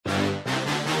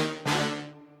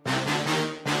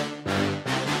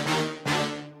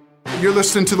You're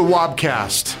listening to the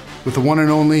Wobcast with the one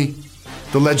and only,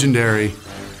 the legendary,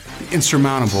 the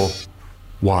insurmountable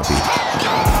Wobby.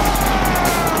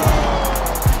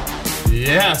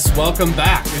 Yes, welcome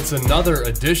back. It's another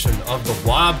edition of the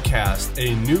Wobcast,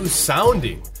 a new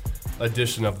sounding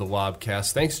edition of the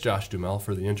Wobcast. Thanks, Josh Dumel,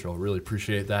 for the intro. Really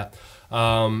appreciate that.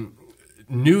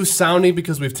 New sounding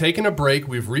because we've taken a break,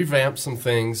 we've revamped some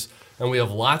things, and we have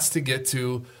lots to get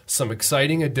to, some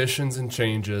exciting additions and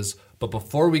changes. But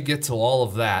before we get to all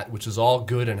of that, which is all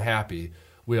good and happy,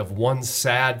 we have one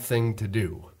sad thing to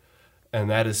do, and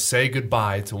that is say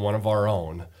goodbye to one of our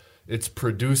own. It's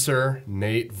producer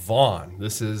Nate Vaughn.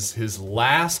 This is his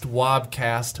last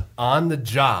Wobcast on the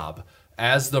job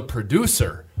as the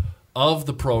producer of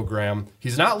the program.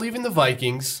 He's not leaving the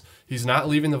Vikings. He's not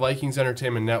leaving the Vikings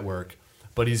Entertainment Network,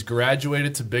 but he's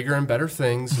graduated to bigger and better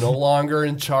things, no longer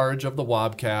in charge of the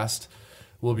Wobcast.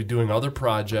 We'll be doing other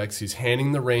projects. He's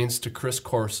handing the reins to Chris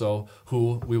Corso,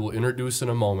 who we will introduce in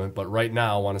a moment. But right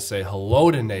now, I want to say hello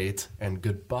to Nate and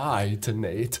goodbye to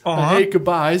Nate. Hey,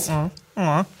 goodbyes.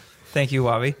 Thank you,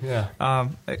 Wobby. Yeah.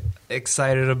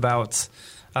 Excited about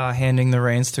handing the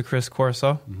reins to Chris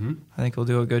Corso. Mm-hmm. I think he'll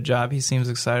do a good job. He seems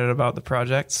excited about the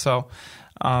project. So,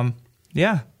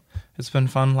 yeah, it's been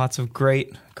fun. Lots of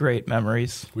great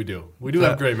memories. We do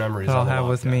have great memories. That I'll have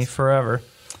with me forever.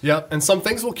 Yep, and some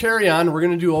things will carry on. We're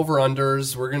going to do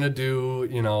over-unders. We're going to do,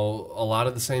 a lot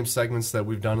of the same segments that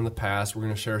we've done in the past. We're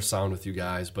going to share sound with you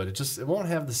guys, but it won't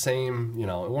have the same, it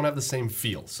won't have the same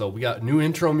feel. So we got new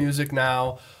intro music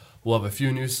now. We'll have a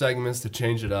few new segments to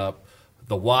change it up.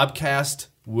 The Wobcast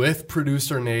with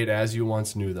producer Nate, as you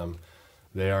once knew them,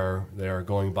 they are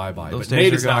going bye-bye. But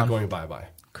Nate is not going bye-bye.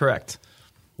 Correct.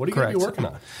 What are you going to be working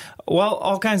on? Well,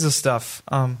 all kinds of stuff.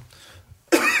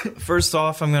 First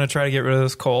off, I'm going to try to get rid of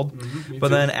this cold. Mm-hmm,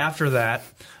 but then after that,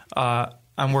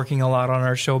 I'm working a lot on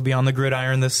our show Beyond the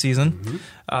Gridiron this season.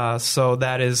 Mm-hmm. So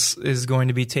that is going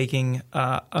to be taking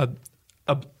a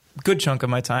good chunk of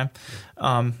my time.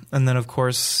 And then, of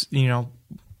course,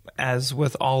 as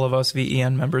with all of us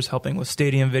VEN members, helping with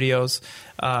stadium videos,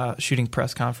 shooting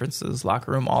press conferences,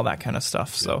 locker room, all that kind of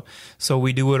stuff. Yeah. So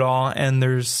we do it all, and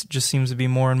there's just seems to be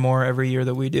more and more every year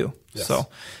that we do. Yes.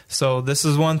 So this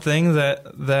is one thing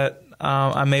that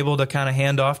I'm able to kind of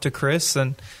hand off to Chris,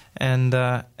 and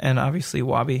obviously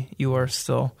Wobby,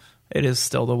 it is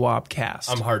still the Wobcast.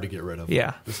 I'm hard to get rid of.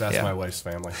 Yeah. Just ask my wife's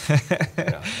family.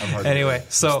 Yeah, I'm hard anyway,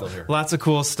 so lots of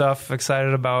cool stuff.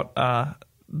 Excited about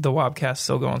the Wobcast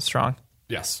still going strong.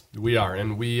 Yes, we are,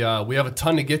 and we have a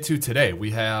ton to get to today.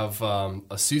 We have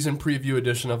a season preview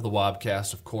edition of the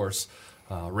Wobcast, of course.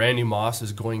 Randy Moss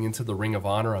is going into the Ring of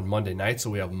Honor on Monday night, so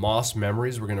we have Moss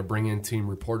Memories. We're going to bring in team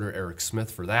reporter Eric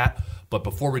Smith for that. But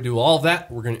before we do all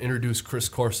that, we're going to introduce Chris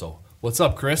Corso. What's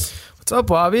up, Chris? What's up,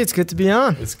 Bobby? It's good to be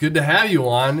on. It's good to have you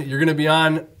on. You're going to be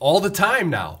on all the time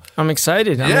now. I'm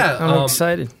excited. I'm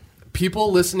excited.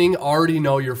 People listening already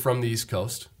know you're from the East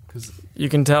Coast. You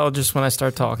can tell just when I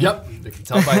start talking. Yep, they can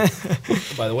tell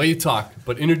by the way you talk.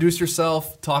 But introduce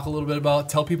yourself, talk a little bit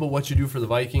tell people what you do for the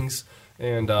Vikings,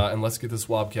 and let's get this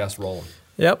Wobcast rolling.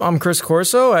 Yep, I'm Chris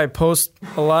Corso. I post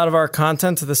a lot of our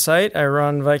content to the site. I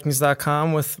run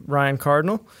Vikings.com with Ryan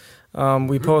Cardinal.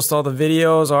 We post all the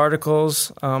videos,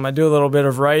 articles. I do a little bit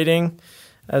of writing,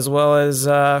 as well as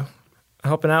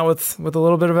helping out with a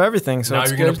little bit of everything. So now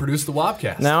you're going to produce the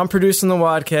Wobcast. Now I'm producing the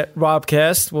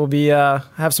Wobcast. We'll be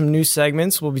have some new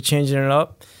segments. We'll be changing it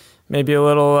up, maybe a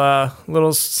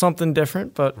little something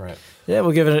different. But right. Yeah,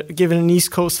 we'll give it an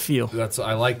East Coast feel.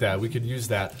 I like that. We could use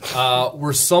that.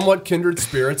 We're somewhat kindred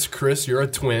spirits. Chris, you're a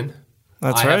twin.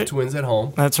 That's I right. have twins at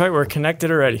home. That's right. We're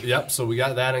connected already. Yep. So we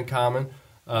got that in common.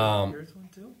 Yours one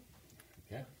too?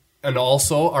 Yeah. And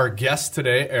also our guest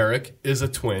today, Eric, is a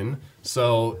twin.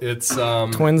 So it's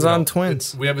twins on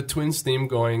twins. We have a twins theme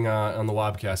going on the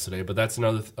Wobcast today, but that's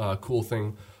another cool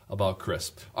thing about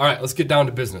Chris. All right, let's get down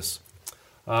to business.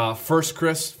 First,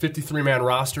 Chris, 53-man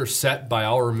roster set by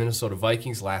our Minnesota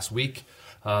Vikings last week.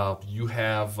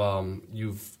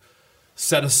 You've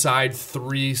set aside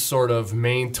three sort of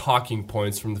main talking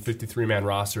points from the 53-man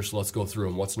roster, so let's go through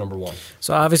them. What's number one?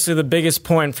 So obviously the biggest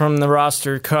point from the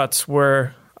roster cuts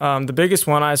were the biggest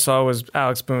one I saw was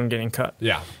Alex Boone getting cut.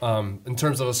 Yeah, in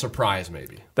terms of a surprise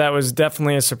maybe. That was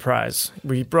definitely a surprise.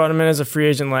 We brought him in as a free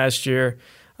agent last year.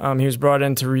 He was brought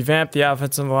in to revamp the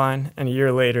offensive line, and a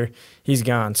year later, he's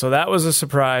gone. So that was a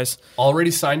surprise. Already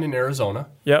signed in Arizona.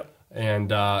 Yep.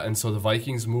 And so the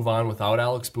Vikings move on without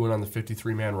Alex Boone on the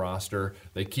 53-man roster.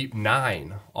 They keep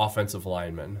 9 offensive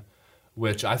linemen,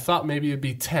 which I thought maybe it'd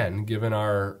be 10 given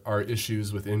our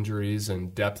issues with injuries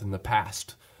and depth in the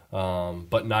past.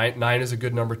 But nine is a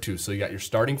good number too. So you got your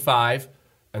starting 5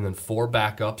 and then 4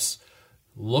 backups.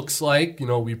 Looks like,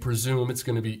 we presume it's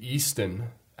going to be Easton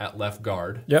at left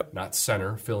guard. Yep. Not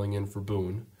center, filling in for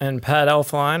Boone. And Pat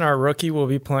Elflein, our rookie, will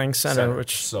be playing center.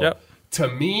 To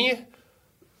me,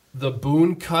 the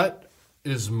Boone cut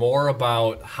is more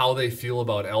about how they feel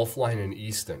about Elflein and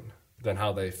Easton than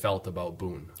how they felt about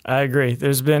Boone. I agree.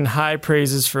 There's been high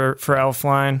praises for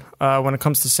Elflein when it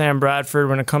comes to Sam Bradford,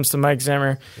 when it comes to Mike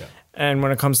Zimmer, and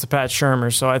when it comes to Pat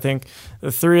Shurmur. So I think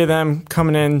the three of them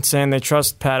coming in saying they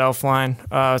trust Pat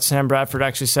Elflein. Sam Bradford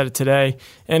actually said it today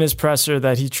in his presser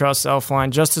that he trusts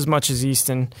Elflein just as much as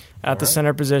Easton at the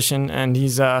center position, and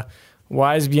he's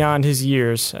wise beyond his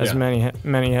years, as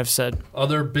many have said.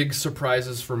 Other big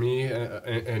surprises for me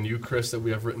and you, Chris, that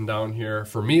we have written down here.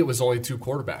 For me, it was only two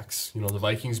quarterbacks. The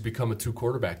Vikings become a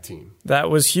two-quarterback team. That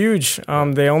was huge.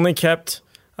 They only kept,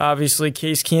 obviously,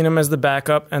 Case Keenum as the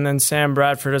backup and then Sam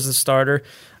Bradford as the starter.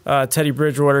 Teddy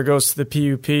Bridgewater goes to the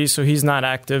PUP, so he's not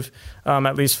active,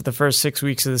 at least for the first 6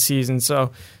 weeks of the season.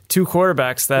 So two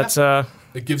quarterbacks, that's...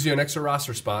 It gives you an extra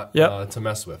roster spot to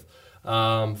mess with.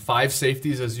 5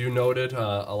 safeties, as you noted.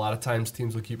 A lot of times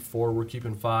teams will keep 4. We're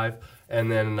keeping 5.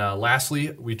 And then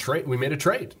lastly, we made a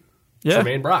trade.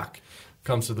 Jermaine Brock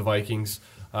comes to the Vikings.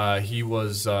 He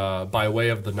was by way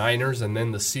of the Niners and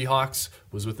then the Seahawks,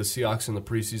 was with the Seahawks in the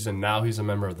preseason. Now he's a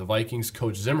member of the Vikings.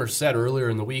 Coach Zimmer said earlier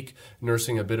in the week,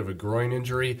 nursing a bit of a groin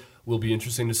injury. Will be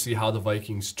interesting to see how the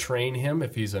Vikings train him,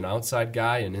 if he's an outside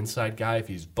guy, an inside guy, if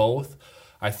he's both.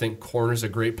 I think corner's a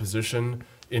great position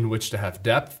in which to have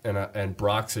depth, and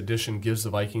Brock's addition gives the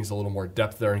Vikings a little more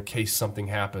depth there in case something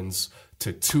happens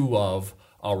to 2 of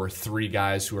our 3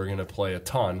 guys who are going to play a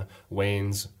ton,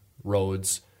 Waynes,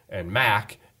 Rhodes, and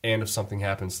Mack. And if something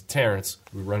happens to Terrence,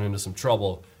 we run into some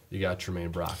trouble, you got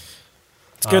Jermaine Brock.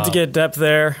 It's good to get depth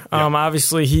there.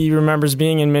 Obviously, he remembers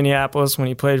being in Minneapolis when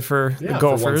he played for the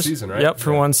Gophers. For 1 season, right? Yep,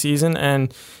 for 1 season.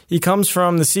 And he comes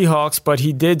from the Seahawks, but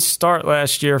he did start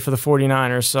last year for the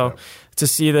 49ers. So to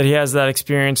see that he has that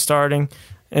experience starting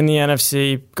in the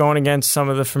NFC, going against some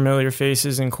of the familiar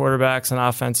faces and quarterbacks and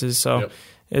offenses. So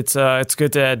it's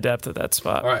good to add depth at that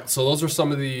spot. All right, so those are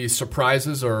some of the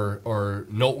surprises or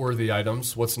noteworthy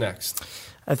items. What's next?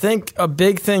 I think a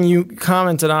big thing you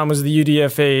commented on was the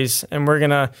UDFAs, and we're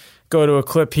going to go to a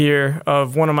clip here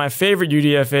of one of my favorite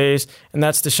UDFAs, and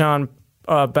that's Deshaun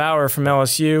Bauer from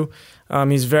LSU.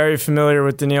 He's very familiar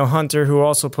with Danielle Hunter, who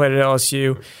also played at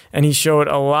LSU, and he showed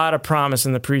a lot of promise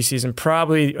in the preseason.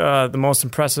 Probably the most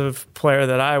impressive player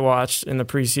that I watched in the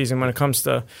preseason when it comes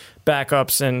to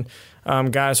backups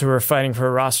and guys who are fighting for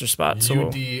a roster spot.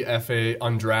 UDFA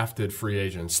undrafted free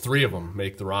agents. 3 of them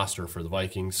make the roster for the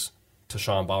Vikings.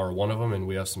 Deshaun Bauer, one of them, and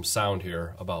we have some sound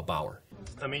here about Bauer.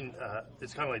 I mean,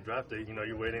 it's kind of like draft day.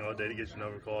 You're waiting all day to get your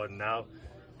number called, and now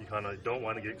you kind of don't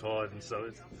want to get called, and so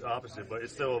it's the opposite. But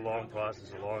it's still a long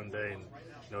process, a long day, and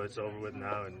it's over with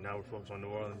now, and now we're focused on New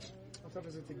Orleans. How tough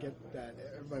is it to get that?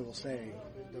 Everybody will say,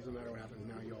 it doesn't matter what happens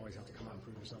now, you always have to come out and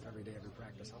prove yourself every day, every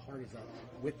practice. How hard is that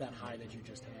with that high that you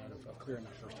just had of clearing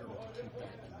that first hurdle to keep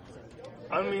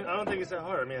that? I mean, I don't think it's that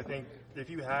hard. I mean, I think if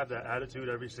you have that attitude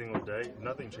every single day,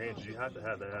 nothing changes. You have to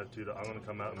have that attitude that I'm going to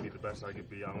come out and be the best I can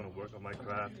be. I'm going to work on my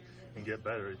craft and get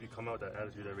better. If you come out with that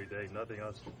attitude every day, nothing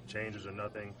else changes or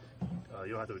nothing.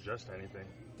 You don't have to adjust to anything.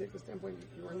 Take the standpoint,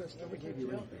 you were in this, nobody gave you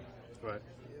anything. Right.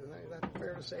 Is that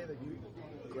fair to say that you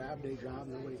grabbed a job,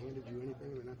 nobody handed you anything?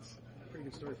 I mean, that's a pretty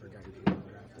good story for a guy who came out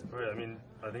drafted. Right. I mean,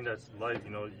 I think that's life.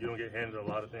 You don't get handed a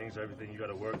lot of things. Everything you got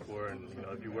to work for, and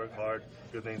if you work hard,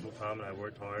 good things will come. And I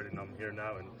worked hard, and I'm here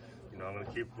now, and I'm going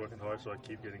to keep working hard so I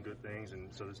keep getting good things, and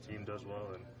so this team does well,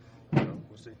 and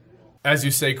we'll see. As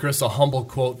you say, Chris, a humble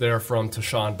quote there from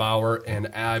Deshaun Bauer, and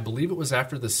I believe it was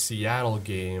after the Seattle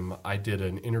game. I did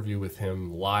an interview with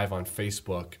him live on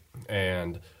Facebook,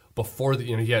 and before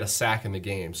he had a sack in the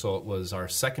game. So it was our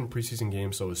second preseason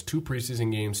game. So it was 2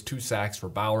 preseason games, 2 sacks for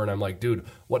Bauer. And I'm like, dude,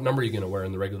 what number are you going to wear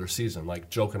in the regular season? Like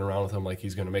joking around with him like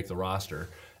he's going to make the roster.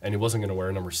 And he wasn't going to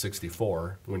wear number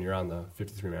 64 when you're on the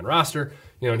 53-man roster.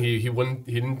 And he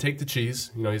didn't take the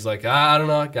cheese. He's like, I don't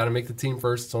know, got to make the team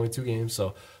first. It's only 2 games.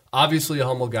 So obviously a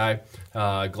humble guy.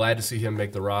 Glad to see him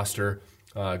make the roster.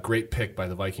 Great pick by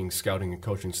the Vikings scouting and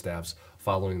coaching staffs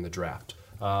following the draft.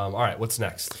 All right, what's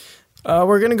next?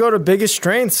 We're going to go to biggest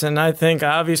strengths, and I think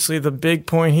obviously the big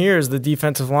point here is the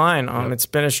defensive line. It's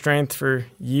been a strength for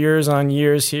years on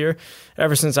years here,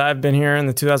 ever since I've been here in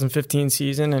the 2015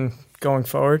 season and going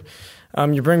forward.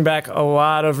 You bring back a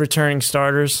lot of returning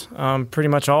starters, pretty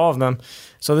much all of them.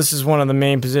 So this is one of the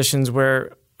main positions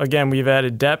where, again, we've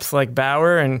added depth like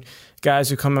Bauer and guys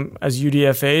who come as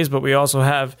UDFAs, but we also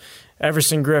have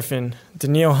Everson Griffin,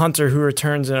 Danielle Hunter, who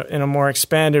returns in a more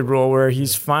expanded role where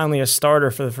he's finally a starter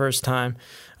for the first time.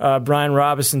 Brian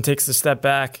Robinson takes the step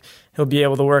back, he'll be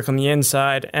able to work on the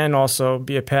inside and also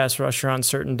be a pass rusher on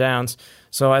certain downs.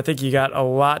 So I think you got a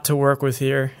lot to work with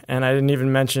here. And I didn't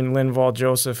even mention Linval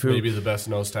Joseph, who maybe the best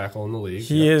nose tackle in the league.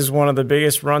 He is one of the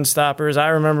biggest run stoppers. I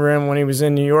remember him when he was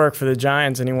in New York for the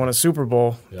Giants and he won a Super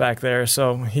Bowl back there.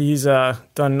 So he's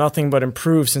done nothing but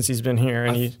improve since he's been here.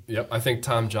 And I think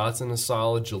Tom Johnson is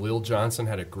solid. Jaleel Johnson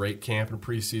had a great camp in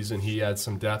preseason. He had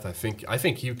some depth. I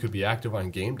think he could be active on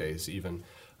game days even.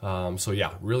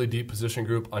 Really deep position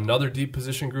group. Another deep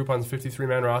position group on the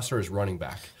 53-man roster is running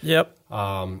back. Yep.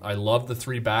 I love the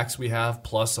 3 backs we have,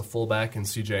 plus a fullback in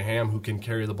C.J. Ham who can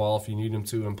carry the ball if you need him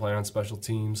to and play on special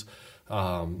teams.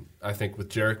 I think with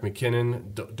Jerick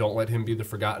McKinnon, don't let him be the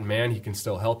forgotten man. He can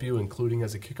still help you, including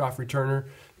as a kickoff returner.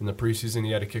 In the preseason,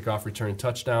 he had a kickoff return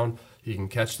touchdown. He can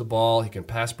catch the ball. He can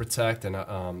pass protect.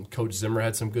 And Coach Zimmer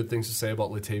had some good things to say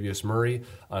about Latavius Murray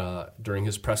during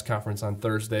his press conference on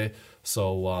Thursday.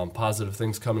 So positive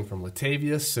things coming from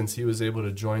Latavius since he was able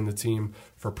to join the team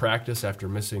for practice after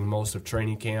missing most of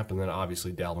training camp. And then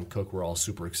obviously Dalvin Cook, we're all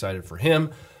super excited for him.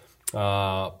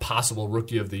 Possible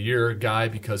Rookie of the Year guy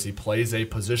because he plays a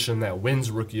position that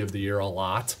wins Rookie of the Year a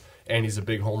lot. And he's a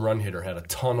big home run hitter, had a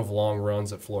ton of long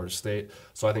runs at Florida State.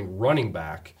 So I think running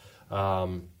back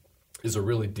is a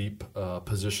really deep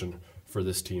position for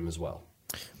this team as well.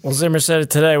 Well, Zimmer said it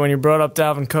today when he brought up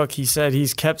Dalvin Cook. He said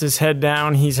he's kept his head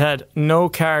down. He's had no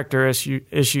character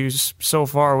issues so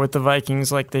far with the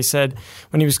Vikings, like they said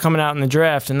when he was coming out in the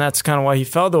draft, and that's kind of why he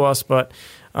fell to us. But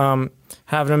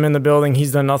having him in the building,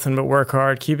 he's done nothing but work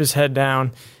hard, keep his head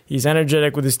down. He's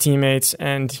energetic with his teammates,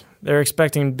 and they're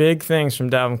expecting big things from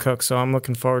Dalvin Cook, so I'm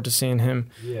looking forward to seeing him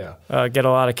get a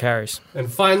lot of carries.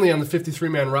 And finally, on the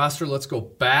 53-man roster, let's go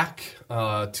back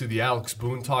to the Alex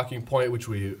Boone talking point, which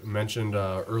we mentioned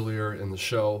earlier in the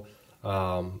show,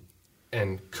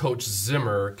 and Coach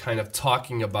Zimmer kind of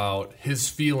talking about his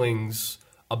feelings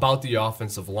about the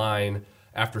offensive line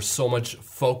after so much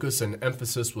focus and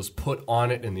emphasis was put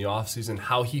on it in the offseason,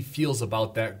 how he feels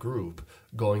about that group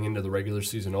going into the regular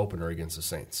season opener against the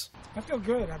Saints. I feel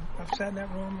good. I've sat in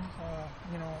that room,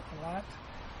 a lot,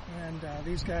 and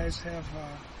these guys have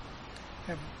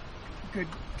good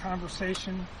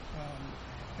conversation.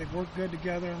 They've worked good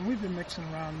together, and we've been mixing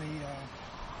around the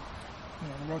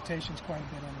rotations quite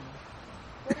a bit.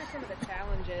 What are some of the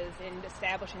challenges in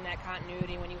establishing that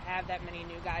continuity when you have that many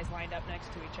new guys lined up next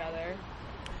to each other?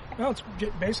 Well, it's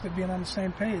basically being on the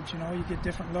same page. You get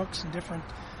different looks and different.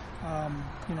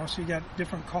 So you got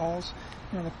different calls.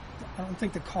 I don't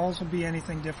think the calls will be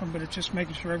anything different, but it's just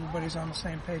making sure everybody's on the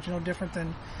same page. No different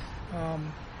than,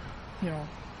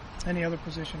 any other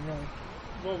position really.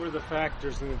 What were the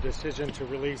factors in the decision to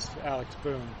release Alex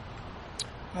Boone?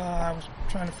 I was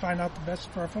trying to find out the best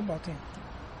for our football team.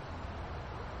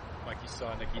 Like you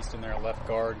saw Nick Easton there at left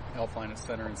guard, Elfline at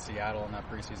center in Seattle in that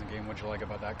preseason game. What did you like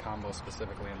about that combo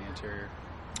specifically in the interior?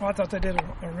 Well, I thought they did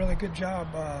a really good job.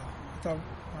 I thought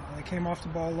they came off the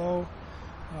ball low.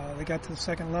 They got to the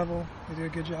second level. They did a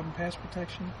good job in pass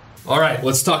protection. All right,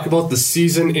 let's talk about the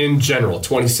season in general.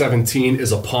 2017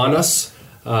 is upon us,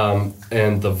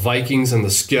 and the Vikings and the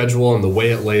schedule and the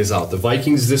way it lays out. The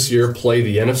Vikings this year play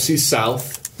the NFC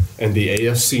South and the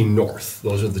AFC North.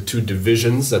 Those are the two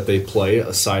divisions that they play,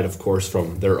 aside, of course,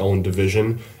 from their own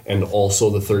division and also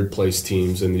the third-place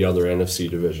teams in the other NFC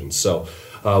divisions. So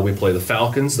we play the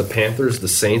Falcons, the Panthers, the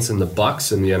Saints, and the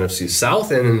Bucks in the NFC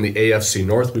South. And in the AFC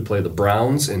North, we play the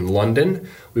Browns in London.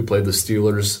 We play the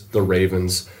Steelers, the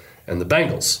Ravens, and the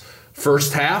Bengals.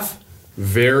 First half,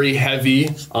 very heavy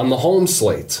on the home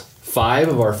slate. 5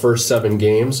 of our first 7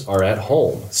 games are at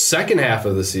home. Second half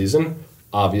of the season,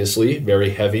 obviously,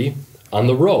 very heavy on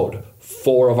the road.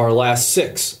 4 of our last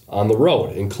 6 on the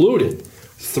road, including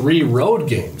 3 road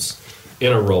games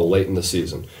in a row late in the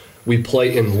season. We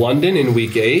play in London in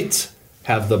Week 8,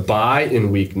 have the bye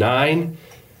in Week 9,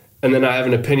 and then I have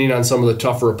an opinion on some of the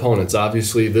tougher opponents.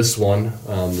 Obviously, this one,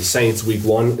 the Saints, Week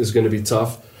 1 is going to be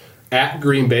tough. At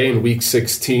Green Bay in Week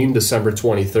 16, December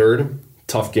 23rd,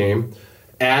 tough game.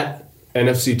 At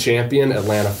NFC champion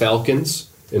Atlanta Falcons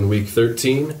in Week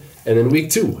 13, and then Week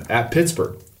 2 at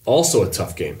Pittsburgh, also a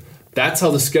tough game. That's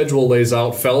how the schedule lays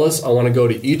out. Fellas, I want to go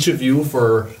to each of you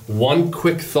for one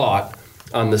quick thought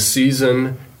on the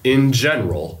season in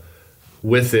general,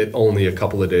 with it only a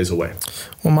couple of days away.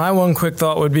 Well, my one quick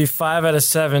thought would be 5 out of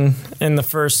 7 in the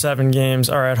first 7 games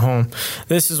are at home.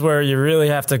 This is where you really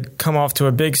have to come off to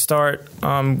a big start.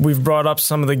 We've brought up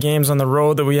some of the games on the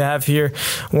road that we have here.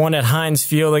 One at Heinz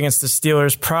Field against the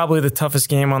Steelers, probably the toughest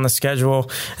game on the schedule.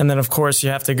 And then, of course,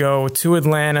 you have to go to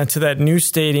Atlanta, to that new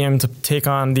stadium to take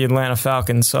on the Atlanta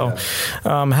Falcons. So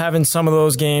having some of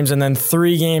those games and then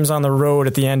 3 games on the road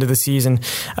at the end of the season,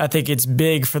 I think it's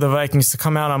big for the Vikings to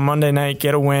come out on Monday night,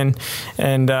 get a win,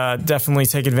 and definitely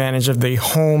take advantage of the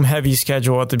home-heavy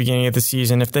schedule at the beginning of the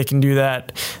season. If they can do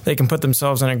that, they can put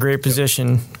themselves in a great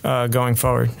position going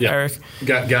forward. Yeah. Eric?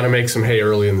 Got to make some hay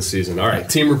early in the season. All right,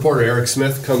 team reporter Eric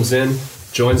Smith comes in,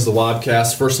 joins the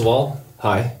Wobcast. First of all,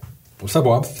 hi. What's up,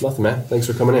 Wob? Nothing, man. Thanks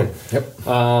for coming in.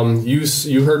 Yep.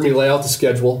 You heard me lay out the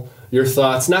schedule. Your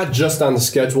thoughts, not just on the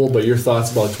schedule, but your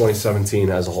thoughts about 2017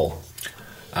 as a whole.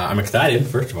 I'm excited,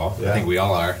 first of all. Yeah. I think we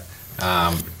all are.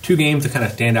 2 games that kind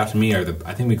of stand out to me are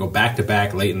I think we go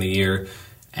back-to-back late in the year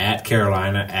at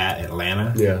Carolina, at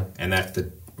Atlanta. Yeah. And that's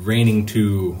the reigning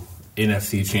 2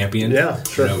 NFC champions. Yeah,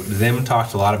 sure. You know, them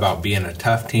talks a lot about being a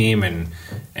tough team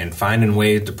and finding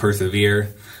ways to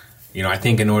persevere. You know, I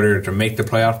think in order to make the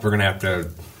playoffs, we're going to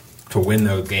have to win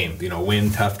those games. You know,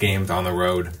 win tough games on the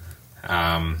road.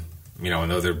 You know,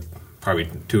 and those are probably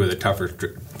 2 of the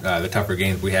tougher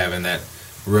games we have in that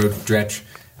road stretch.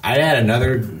 I'd add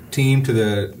another team to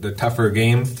the tougher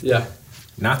games. Yeah.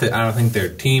 Not that I don't think their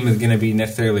team is going to be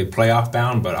necessarily playoff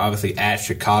bound, but obviously at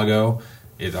Chicago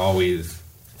is always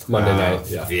Monday night.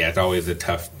 Yeah, it's always a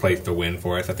tough place to win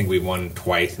for us. I think we've won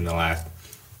twice in the last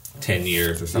 10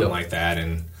 years or something like that,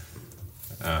 and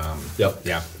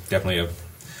yeah, definitely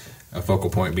a focal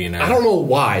point being out. I don't know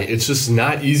why. It's just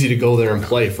not easy to go there and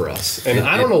play for us. And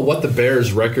I don't know what the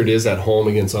Bears' record is at home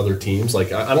against other teams.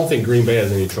 Like, I don't think Green Bay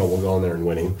has any trouble going there and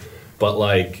winning. But,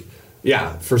 like,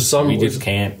 yeah, for some we reason. just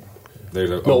can't. There's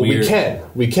we can.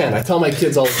 We can. I tell my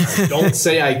kids all the time, don't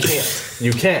say I can't.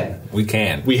 You can. We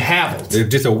can. We haven't. There's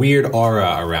just a weird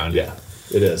aura around it. Yeah,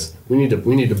 it is. We need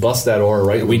to bust that aura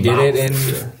right in We the did mouth.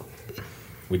 it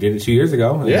we did it 2 years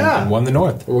ago and won the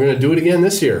North. We're going to do it again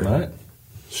this year. Right.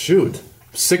 Shoot.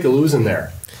 Sick of losing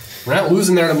there. We're not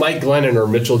losing there to Mike Glennon or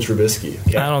Mitchell Trubisky.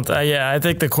 Okay? I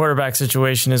think the quarterback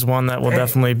situation is one that will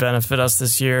definitely benefit us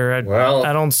this year.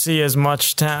 I don't see as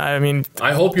much time. I mean,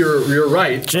 I hope you're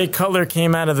right. Jay Cutler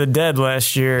came out of the dead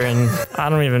last year, and I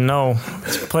don't even know.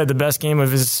 He's played the best game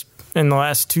of his in the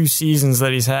last 2 seasons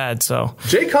that he's had. So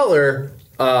Jay Cutler,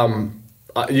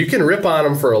 you can rip on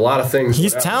him for a lot of things.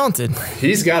 He's talented.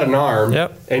 He's got an arm,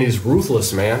 and he's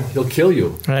ruthless, man. He'll kill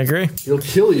you. I agree. He'll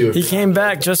kill you. He came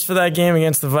back just for that game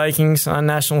against the Vikings on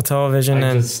national television.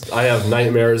 I have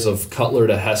nightmares of Cutler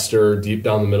to Hester deep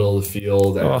down the middle of the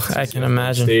field. I can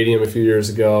imagine. Stadium a few years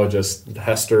ago, just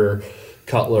Hester,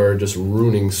 Cutler, just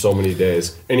ruining so many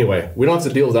days. Anyway, we don't have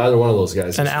to deal with either one of those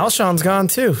guys. And Alshon's gone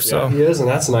too. So yeah, he is, and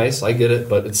that's nice. I get it,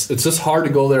 but it's just hard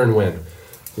to go there and win.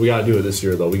 We got to do it this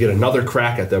year, though. We get another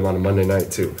crack at them on a Monday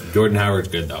night, too. Jordan Howard's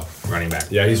good, though, running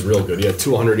back. Yeah, he's real good. He had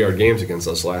 200-yard games against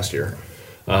us last year.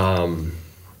 You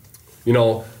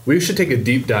know, we should take a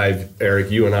deep dive,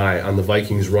 Eric, you and I, on the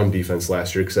Vikings' run defense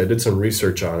last year because I did some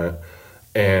research on it.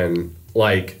 And,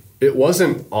 like, it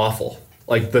wasn't awful.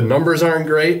 Like, the numbers aren't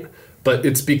great, but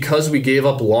it's because we gave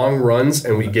up long runs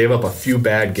and we gave up a few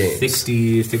bad games.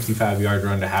 60, 65-yard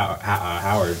run to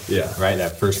Howard. Yeah. Right,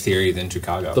 that first series in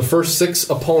Chicago. The first 6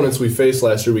 opponents we faced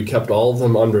last year, we kept all of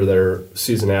them under their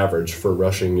season average for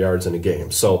rushing yards in a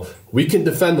game. So we can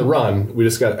defend the run. We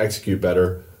just got to execute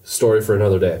better. Story for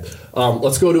another day.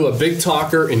 Let's go to a big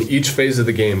talker in each phase of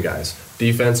the game, guys.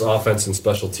 Defense, offense, and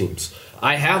special teams.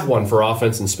 I have one for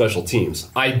offense and special teams.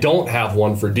 I don't have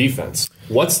one for defense.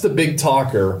 What's the big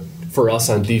talker for us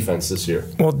on defense this year?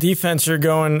 Well, defense, you're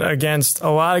going against a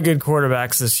lot of good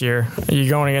quarterbacks this year. You're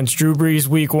going against Drew Brees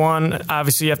week 1.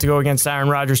 Obviously, you have to go against Aaron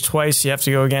Rodgers twice. You have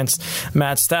to go against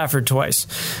Matt Stafford twice.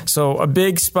 So a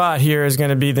big spot here is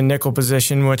going to be the nickel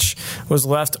position, which was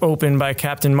left open by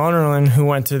Captain Munnerlyn, who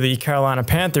went to the Carolina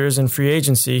Panthers in free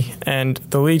agency. And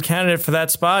the lead candidate for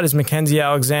that spot is Mackenzie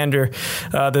Alexander.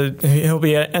 He'll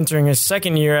be entering his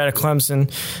second year out of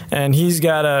Clemson, and he's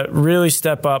got to really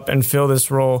step up and fill this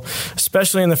role.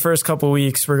 Especially in the first couple of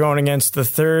weeks, we're going against the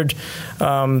third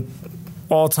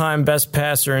all-time best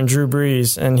passer in Drew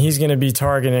Brees, and he's going to be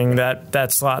targeting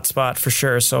that slot spot for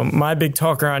sure. So my big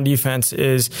talker on defense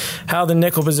is how the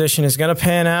nickel position is going to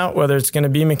pan out, whether it's going to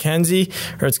be McKenzie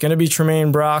or it's going to be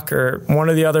Tremaine Brock or one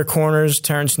of the other corners,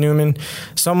 Terrence Newman.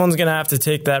 Someone's going to have to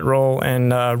take that role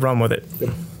and run with it.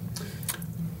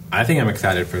 I think I'm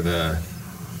excited for the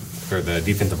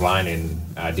defensive line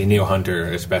and Danielle Hunter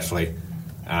especially.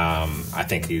 I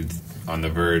think he's on the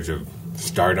verge of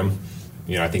stardom.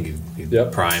 I think he's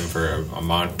prime for a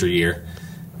monster year.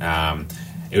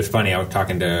 It was funny. I was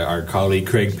talking to our colleague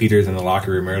Craig Peters in the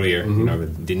locker room earlier.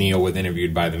 Daniil was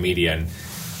interviewed by the media, and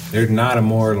there's not a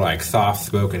more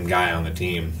soft-spoken guy on the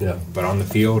team. Yeah. But on the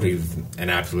field, he's an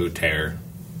absolute terror.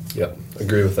 Yep,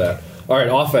 agree with that. All right,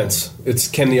 offense.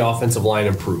 Can the offensive line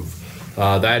improve?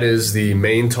 That is the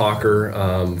main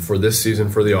talker for this season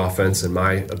for the offense, in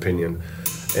my opinion.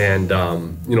 And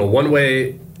one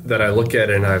way that I look at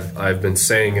it, and I've been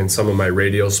saying in some of my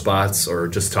radio spots or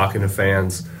just talking to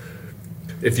fans,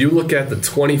 if you look at the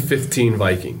 2015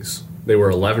 Vikings, they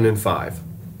were 11-5.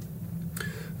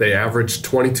 They averaged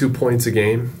 22 points a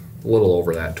game, a little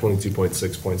over that,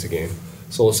 22.6 points a game.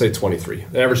 So let's say 23.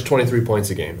 They averaged 23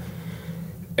 points a game.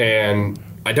 And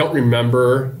I don't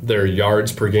remember their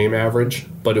yards per game average,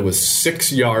 but it was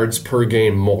 6 yards per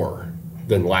game more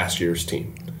than last year's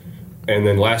team. And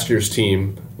then last year's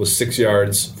team was 6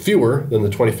 yards fewer than the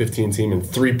 2015 team and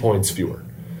 3 points fewer.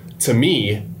 To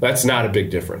me, that's not a big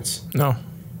difference. No.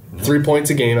 3 points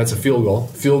a game, that's a field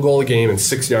goal a game, and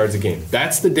 6 yards a game.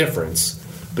 That's the difference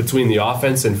between the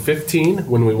offense in 15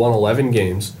 when we won 11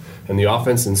 games and the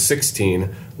offense in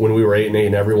 16 when we were 8-8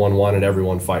 and everyone wanted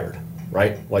everyone fired,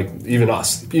 right?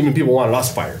 Even people wanted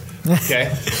us fired.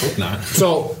 Okay, Not.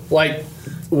 So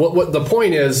what the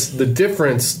point is, the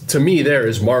difference to me there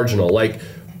is marginal. I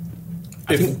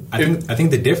think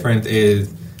the difference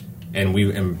is,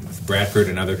 and Bradford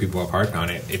and other people have harped on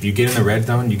it. If you get in the red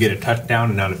zone, you get a touchdown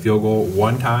and not a field goal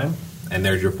one time, and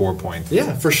there's your 4 points.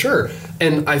 Yeah, for sure.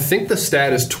 And I think the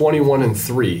stat is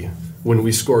 21-3 when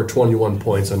we scored 21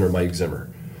 points under Mike Zimmer.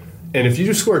 And if you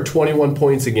just score 21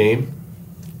 points a game,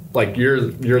 you're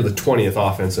the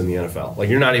 20th offense in the NFL.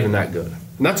 You're not even that good.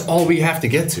 And that's all we have to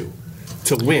get to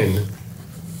win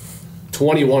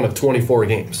 21 of 24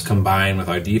 games. Combined with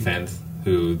our defense,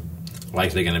 who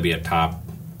likely going to be a top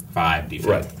 5 defense.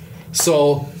 Right.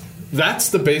 So that's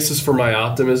the basis for my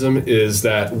optimism, is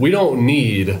that we don't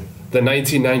need the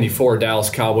 1994 Dallas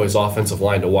Cowboys offensive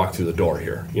line to walk through the door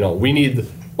here. We need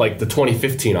the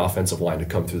 2015 offensive line to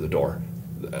come through the door.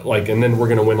 And then we're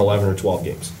going to win 11 or 12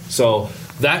 games. So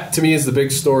that, to me, is the big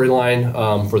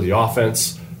storyline for the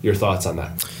offense. Your thoughts on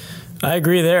that? I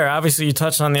agree there. Obviously, you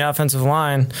touched on the offensive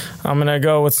line. I'm going to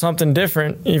go with something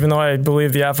different, even though I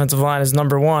believe the offensive line is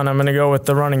number one. I'm going to go with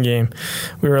the running game.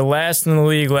 We were last in the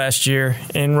league last year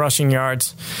in rushing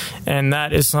yards, and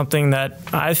that is something that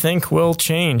I think will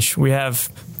change. We have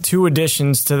 2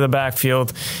 additions to the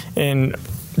backfield in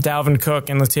Dalvin Cook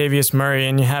and Latavius Murray,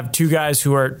 and you have 2 guys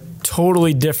who are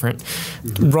totally different,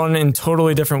 run in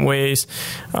totally different ways.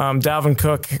 Dalvin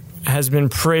Cook has been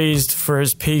praised for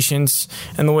his patience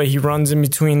and the way he runs in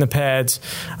between the pads.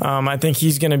 I think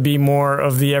he's going to be more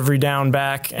of the every down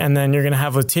back. And then you're going to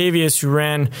have Latavius, who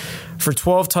ran for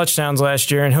 12 touchdowns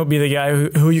last year, and he'll be the guy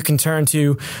who you can turn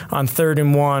to on 3rd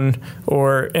and 1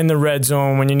 or in the red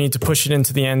zone when you need to push it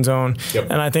into the end zone. Yep.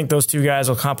 And I think those 2 guys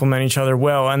will complement each other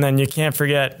well. And then you can't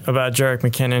forget about Jerick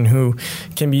McKinnon, who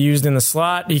can be used in the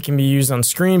slot. He can be used on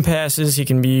screen passes. He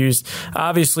can be used,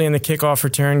 obviously, in the kickoff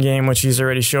return game, which he's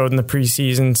already showed in the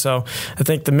preseason. So I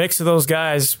think the mix of those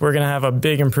guys, we're going to have a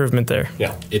big improvement there.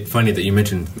 Yeah. It's funny that you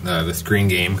mentioned the screen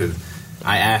game, because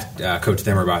I asked Coach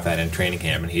Zimmer about that in training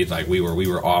camp, and he's like, we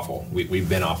were awful. We've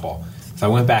been awful. So I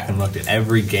went back and looked at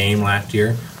every game last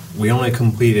year. We only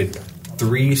completed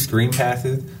 3 screen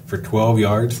passes for 12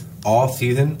 yards all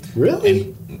season.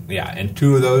 Really? And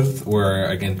 2 of those were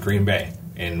against Green Bay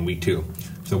in week 2.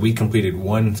 So we completed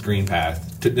 1 screen pass.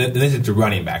 This is to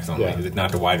running backs only. Yeah. It's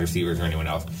not to wide receivers or anyone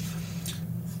else.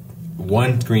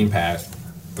 1 screen pass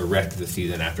the rest of the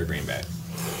season after Green Bay.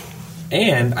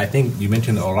 And I think you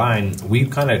mentioned the O-line. We've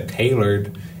kind of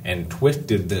tailored and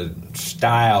twisted the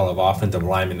style of offensive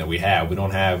linemen that we have. We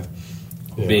don't have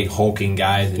big hulking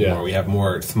guys anymore. Yeah. We have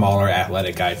more smaller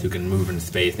athletic guys who can move in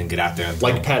space and get out there and throw.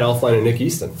 Like Pat Elflein and Nick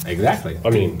Easton. Exactly. I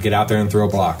mean, get out there and throw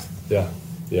blocks. Yeah.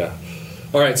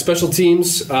 All right, special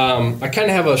teams. I kind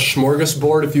of have a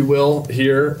smorgasbord, if you will,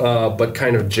 here, but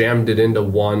kind of jammed it into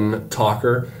one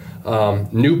talker.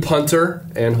 New punter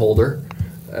and holder,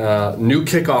 new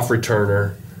kickoff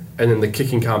returner, and then the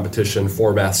kicking competition,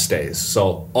 Forbath stays.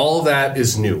 So all of that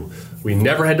is new. We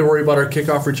never had to worry about our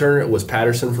kickoff returner. It was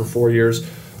Patterson for 4 years.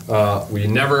 We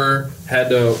never had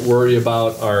to worry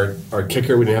about our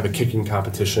kicker. We didn't have a kicking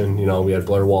competition. We had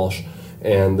Blair Walsh.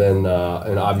 And then,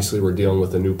 and obviously, we're dealing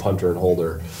with a new punter and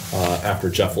holder after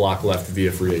Jeff Locke left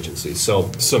via free agency.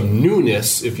 So some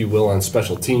newness, if you will, on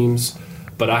special teams.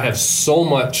 But I have so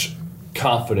much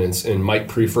confidence in Mike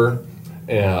Prefer,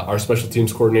 our special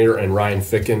teams coordinator, and Ryan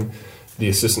Ficken, the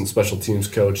assistant special teams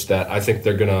coach, that I think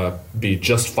they're going to be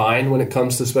just fine when it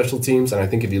comes to special teams. And I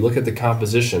think if you look at the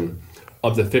composition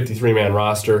of the 53-man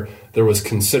roster, there was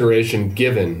consideration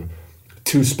given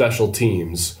to special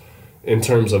teams in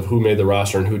terms of who made the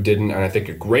roster and who didn't. And I think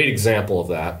a great example of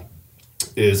that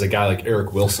is a guy like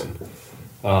Eric Wilson.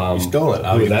 You stole it.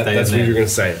 That's what you're going to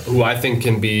say. Who I think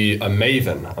can be a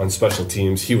maven on special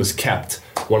teams. He was kept,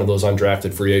 one of those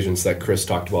undrafted free agents that Chris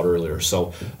talked about earlier.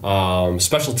 So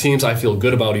special teams I feel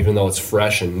good about, even though it's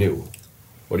fresh and new.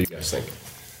 What do you guys think?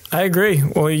 I agree.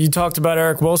 Well, you talked about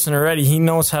Eric Wilson already. He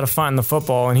knows how to find the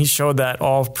football, and he showed that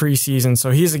all preseason.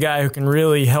 So he's a guy who can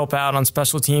really help out on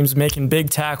special teams, making big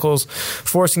tackles,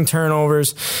 forcing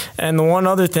turnovers. And the one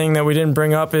other thing that we didn't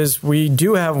bring up is we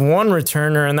do have one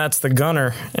returner, and that's the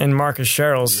gunner in Marcus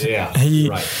Sherrills. Yeah,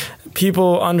 right.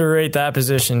 People underrate that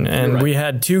position, and we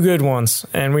had two good ones.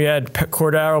 And we had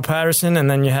Cordero Patterson, and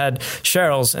then you had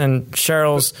Sherrills. And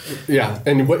Sherrills... Yeah,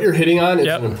 and what you're hitting on is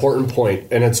an important point,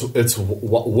 and it's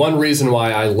one reason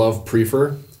why I love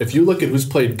Prefer. If you look at who's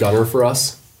played gunner for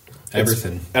us,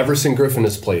 Everson Griffin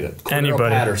has played it. Cordero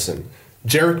Patterson.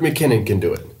 Jarek McKinnon can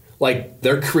do it. Like,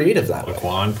 they're creative that way.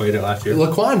 Laquan played it last year.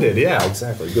 Laquan did, yeah,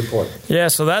 exactly. Good point. Yeah,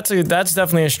 so that's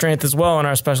definitely a strength as well in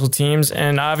our special teams.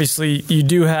 And obviously, you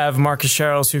do have Marcus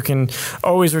Sherrills, who can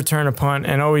always return a punt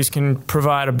and always can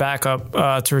provide a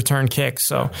backup to return kicks.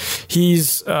 So he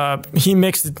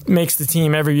makes the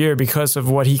team every year because of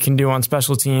what he can do on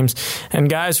special teams. And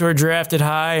guys who are drafted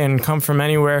high and come from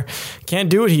anywhere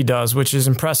can't do what he does, which is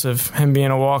impressive, him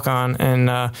being a walk-on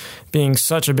and being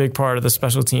such a big part of the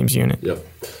special teams unit. Yep.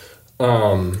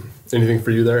 Anything for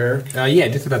you there, Eric? Yeah,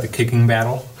 just about the kicking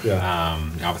battle. Yeah.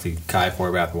 Obviously, Kai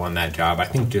Forbath won that job. I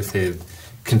think just his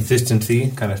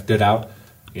consistency kind of stood out.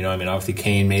 Obviously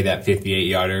Kane made that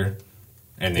 58-yarder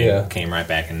and then came right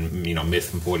back and,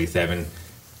 missed from 47.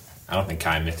 I don't think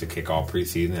Kai missed a kick all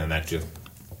preseason, and that's just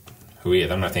who he is.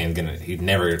 I'm not saying he's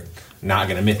never not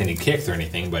going to miss any kicks or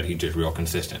anything, but he's just real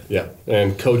consistent. Yeah,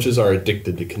 and coaches are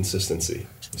addicted to consistency.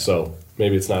 So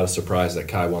maybe it's not a surprise that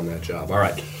Kai won that job. All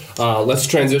right, let's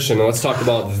transition and let's talk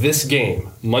about this game.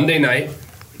 Monday night,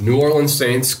 New Orleans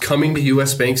Saints coming to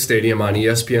US Bank Stadium on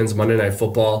ESPN's Monday Night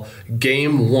Football.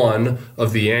 Game 1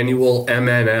 of the annual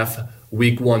MNF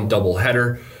Week 1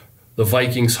 doubleheader. The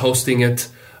Vikings hosting it.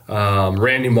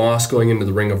 Randy Moss going into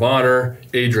the Ring of Honor.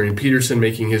 Adrian Peterson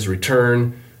making his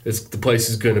return. The place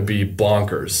is going to be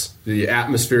bonkers. The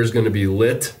atmosphere is going to be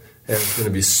lit, and it's going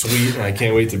to be sweet, and I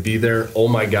can't wait to be there. Oh,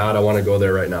 my God, I want to go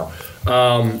there right now.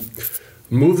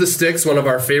 Move the Sticks, one of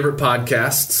our favorite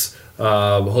podcasts,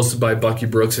 hosted by Bucky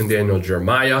Brooks and Daniel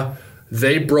Jeremiah.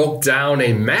 They broke down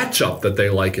a matchup that they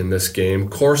like in this game.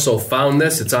 Corso found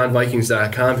this. It's on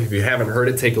Vikings.com. If you haven't heard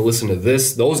it, take a listen to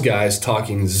this. Those guys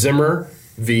talking Zimmer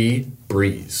v.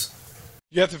 Breeze.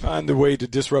 You have to find a way to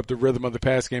disrupt the rhythm of the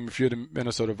pass game if you're the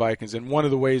Minnesota Vikings. And one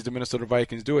of the ways the Minnesota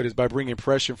Vikings do it is by bringing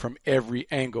pressure from every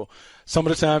angle. Some of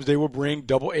the times they will bring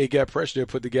double A-gap pressure to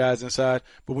put the guys inside.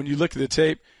 But when you look at the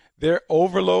tape, their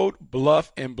overload,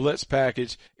 bluff, and blitz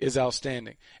package is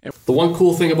outstanding. And the one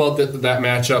cool thing about that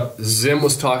matchup, Zim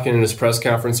was talking in his press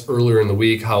conference earlier in the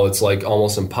week how it's like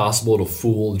almost impossible to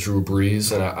fool Drew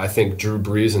Brees. And I think Drew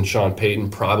Brees and Sean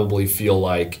Payton probably feel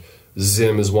like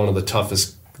Zim is one of the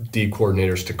toughest D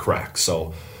coordinators to crack.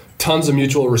 So tons of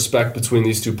mutual respect between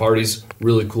these two parties.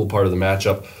 Really cool part of the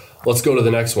matchup. Let's go to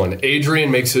the next one. Adrian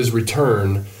makes his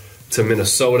return to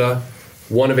Minnesota.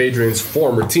 One of Adrian's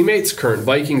former teammates, current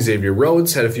Viking Xavier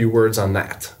Rhodes, had a few words on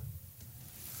that.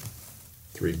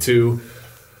 3-2.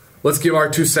 Let's give our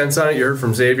 2 cents on it. You heard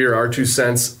from Xavier, our 2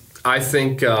 cents. I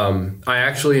think I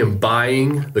actually am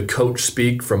buying the coach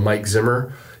speak from Mike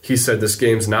Zimmer. He said this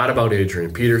game's not about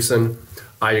Adrian Peterson.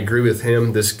 I agree with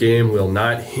him. This game will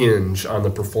not hinge on the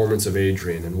performance of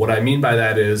Adrian. And what I mean by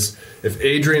that is if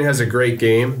Adrian has a great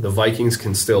game, the Vikings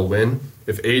can still win.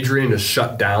 If Adrian is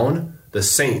shut down, the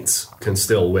Saints can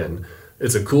still win.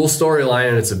 It's a cool storyline,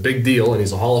 and it's a big deal, and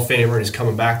he's a Hall of Famer, and he's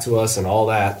coming back to us and all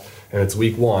that, and it's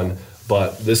week 1.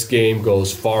 But this game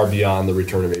goes far beyond the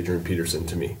return of Adrian Peterson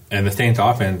to me. And the Saints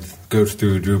offense goes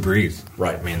through Drew Brees.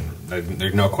 Right. I mean,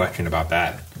 there's no question about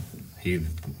that. He's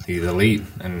elite,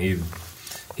 and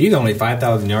he's only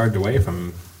 5,000 yards away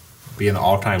from being the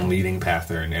all-time leading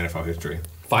passer in NFL history.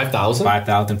 5,000?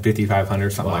 5,000,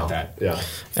 5,500, something like that. Yeah.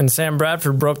 And Sam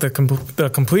Bradford broke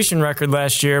the completion record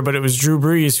last year, but it was Drew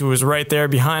Brees who was right there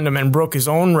behind him and broke his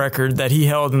own record that he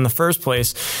held in the first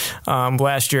place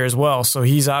last year as well. So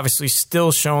he's obviously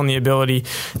still shown the ability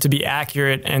to be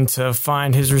accurate and to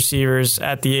find his receivers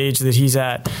at the age that he's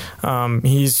at.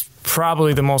 He's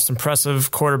probably the most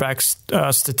impressive quarterback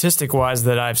statistic-wise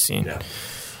that I've seen.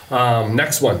 Yeah.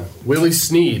 Next one, Willie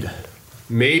Snead.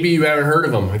 Maybe you haven't heard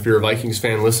of him if you're a Vikings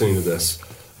fan listening to this.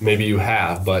 Maybe you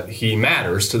have, but he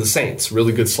matters to the Saints.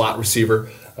 Really good slot receiver,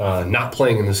 not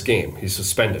playing in this game. He's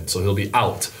suspended, so he'll be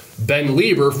out. Ben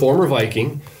Lieber, former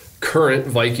Viking, current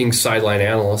Vikings sideline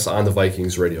analyst on the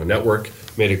Vikings radio network,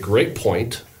 made a great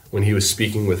point when he was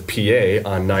speaking with PA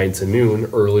on 9 to noon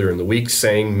earlier in the week,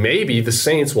 saying maybe the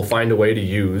Saints will find a way to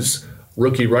use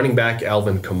rookie running back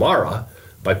Alvin Kamara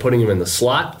by putting him in the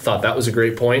slot. Thought that was a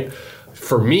great point.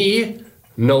 For me,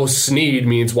 no Snead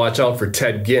means watch out for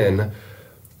Ted Ginn,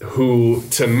 who,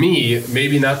 to me,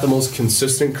 maybe not the most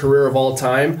consistent career of all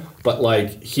time, but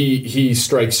like he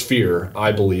strikes fear,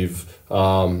 I believe,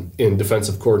 in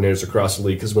defensive coordinators across the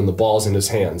league, because when the ball's in his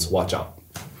hands, watch out.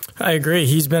 I agree.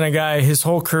 He's been a guy his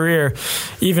whole career,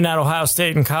 even at Ohio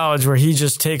State in college, where he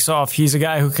just takes off. He's a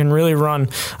guy who can really run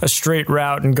a straight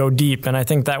route and go deep, and I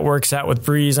think that works out with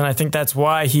Breeze, and I think that's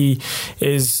why he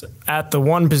is at the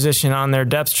one position on their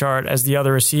depth chart as the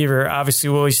other receiver.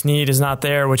 Obviously, Willie Snead is not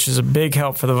there, which is a big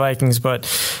help for the Vikings, but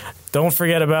don't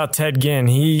forget about Ted Ginn.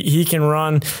 He can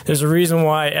run. There's a reason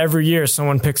why every year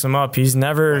someone picks him up. He's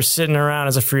never sitting around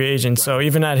as a free agent. So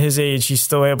even at his age, he's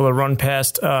still able to run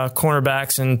past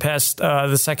cornerbacks and past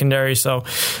the secondary. So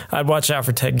I'd watch out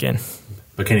for Ted Ginn.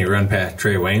 But can he run past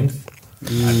Trey Waynes?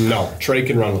 No. Trey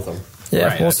can run with him. Yeah,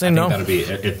 right. we'll say no. That'll be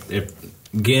if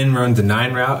Ginn runs a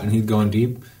 9 route and he's going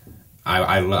deep.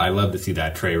 I love to see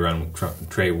that Trey run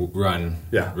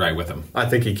right with him. I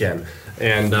think he can.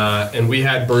 And we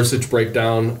had Bursich break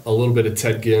down a little bit of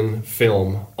Ted Ginn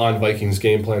film on Vikings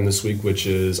game plan this week, which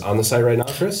is on the site right now,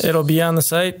 Chris? It'll be on the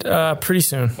site pretty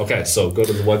soon. Okay, so go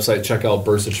to the website, check out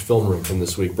Bursich Film Room from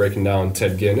this week, breaking down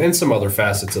Ted Ginn and some other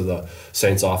facets of the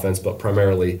Saints offense, but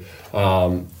primarily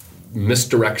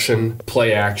misdirection,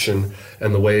 play action,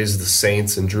 and the ways the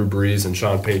Saints and Drew Brees and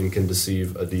Sean Payton can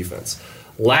deceive a defense.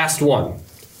 Last one,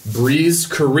 Brees'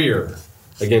 career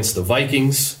against the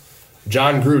Vikings.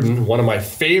 John Gruden, one of my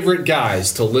favorite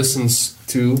guys to listen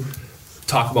to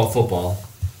talk about football.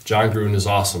 John Gruden is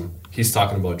awesome. He's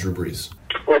talking about Drew Brees.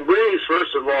 Well, Brees,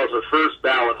 first of all, is a first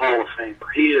ballot Hall of Famer.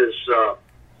 He's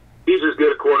as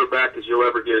good a quarterback as you'll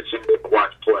ever get a chance to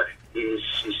watch play. He's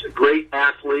a great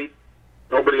athlete.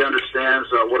 Nobody understands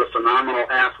what a phenomenal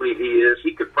athlete he is.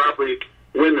 He could probably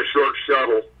win the short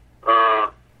shuttle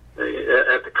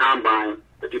at the combine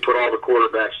if you put all the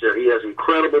quarterbacks there. He has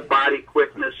incredible body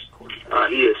quickness.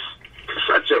 He is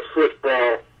such a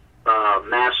football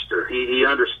master. He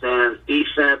understands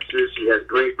defenses. He has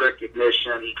great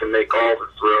recognition. He can make all the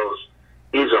throws.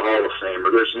 He's a Hall of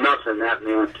Famer. There's nothing that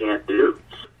man can't do.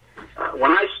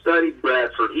 When I studied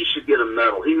Bradford, he should get a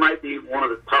medal. He might be one of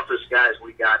the toughest guys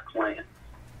we got playing.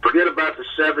 Forget about the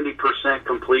 70%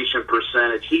 completion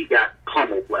percentage. He got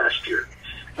pummeled last year.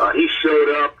 He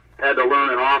showed up, had to learn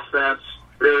an offense,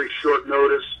 very short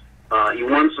notice. He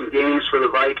won some games for the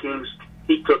Vikings.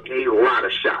 He took a lot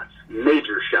of shots,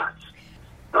 major shots.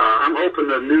 I'm hoping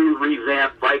the new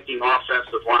revamped Viking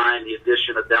offensive line, the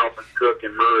addition of Dalvin Cook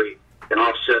and Murray, can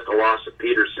offset the loss of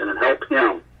Peterson and help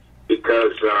him,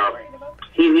 because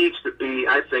he needs to be,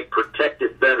 I think,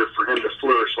 protected better for him to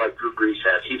flourish like Drew Brees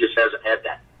has. He just hasn't had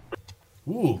that.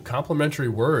 Ooh, complimentary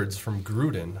words from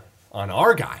Gruden on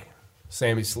our guy,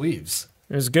 Sammy Sleeves.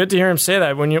 It was good to hear him say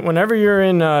that. Whenever you're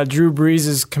in Drew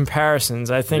Brees'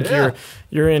 comparisons, I think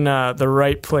you're in the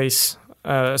right place,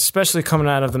 especially coming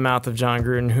out of the mouth of John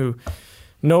Gruden, who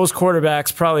knows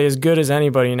quarterbacks probably as good as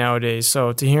anybody nowadays.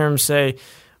 So to hear him say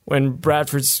when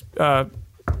Bradford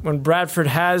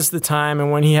has the time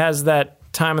and when he has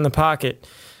that time in the pocket,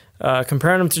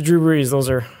 comparing him to Drew Brees, those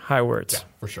are high words. Yeah,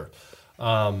 for sure.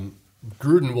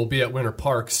 Gruden will be at Winter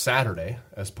Park Saturday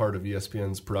as part of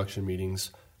ESPN's production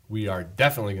meetings. We are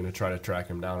definitely going to try to track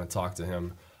him down and talk to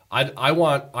him. I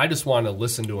just want to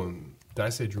listen to him. Did I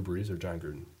say Drew Brees or John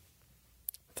Gruden?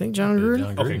 I think John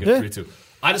Gruden. Okay, good. 3-2.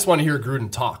 I just want to hear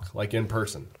Gruden talk, like in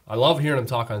person. I love hearing him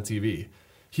talk on TV.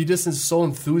 He just is so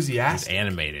enthusiastic. He's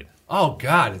animated. Oh,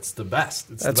 God, it's the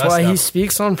best. That's why he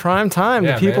speaks on prime time.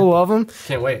 Yeah, the people love him.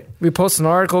 Can't wait. We post an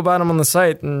article about him on the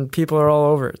site, and people are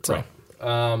all over it. So. Right.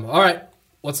 All right,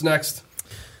 what's next?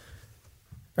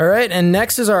 All right, and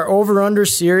next is our over-under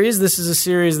series. This is a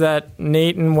series that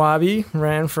Nate and Wabi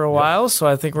ran for a while, so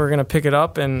I think we're going to pick it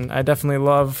up, and I definitely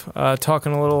love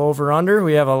talking a little over-under.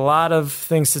 We have a lot of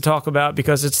things to talk about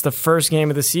because it's the first game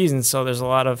of the season, so there's a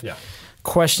lot of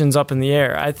questions up in the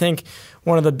air. I think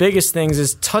one of the biggest things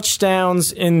is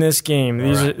touchdowns in this game.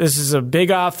 This is a big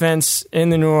offense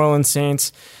in the New Orleans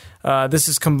Saints. This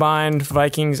is combined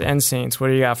Vikings and Saints. What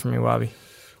do you got for me, Wabi?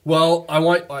 Well,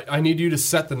 I need you to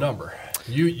set the number.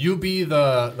 You be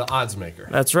the odds maker.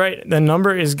 That's right. The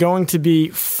number is going to be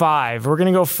 5. We're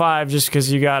going to go 5 just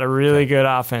because you got a really good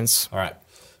offense. All right.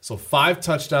 So 5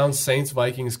 touchdowns,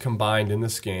 Saints-Vikings combined in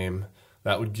this game.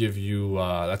 That would give you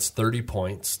that's 30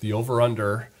 points. The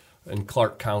over/under in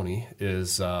Clark County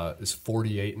is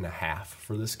 48.5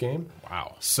 for this game.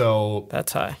 Wow. So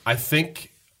that's high. I think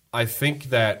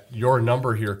that your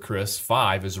number here, Chris,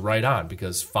 5 is right on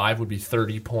because 5 would be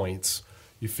 30 points.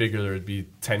 You figure there would be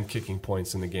 10 kicking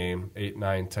points in the game, 8,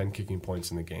 9, 10 kicking points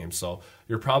in the game. So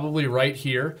you're probably right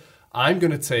here. I'm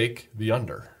going to take the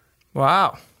under.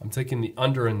 Wow. I'm taking the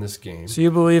under in this game. So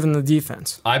you believe in the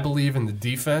defense? I believe in the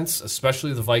defense,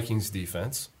 especially the Vikings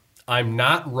defense. I'm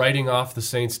not writing off the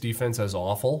Saints defense as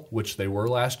awful, which they were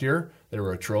last year. They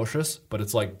were atrocious, but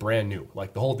it's like brand new.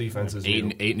 Like the whole defense is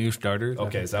new. 8 new starters.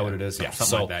 Okay, is that what it is? Yeah,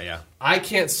 something like that. Yeah. I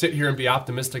can't sit here and be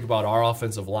optimistic about our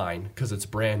offensive line because it's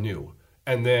brand new,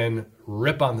 and then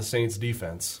rip on the Saints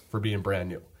defense for being brand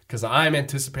new. Because I'm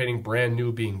anticipating brand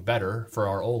new being better for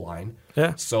our O-line.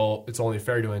 Yeah. So it's only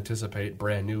fair to anticipate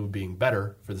brand new being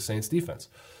better for the Saints defense.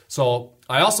 So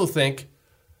I also think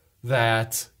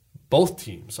that both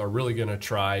teams are really going to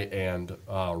try and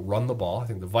run the ball. I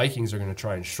think the Vikings are going to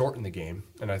try and shorten the game,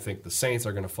 and I think the Saints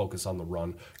are going to focus on the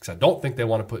run because I don't think they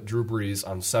want to put Drew Brees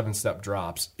on 7-step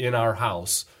drops in our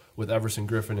house with Everson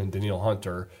Griffin and Danielle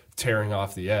Hunter tearing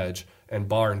off the edge and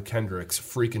Barr and Kendricks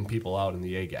freaking people out in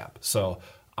the A-gap. So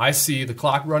I see the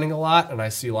clock running a lot, and I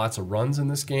see lots of runs in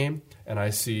this game, and I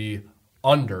see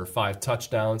under 5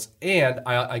 touchdowns, and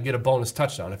I get a bonus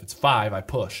touchdown. If it's 5, I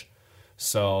push.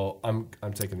 So I'm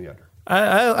taking the under.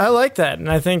 I like that,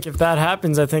 and I think if that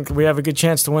happens, I think we have a good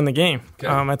chance to win the game. Okay.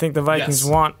 I think the Vikings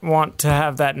want to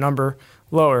have that number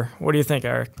lower. What do you think,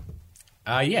 Eric?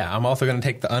 Yeah, I'm also going to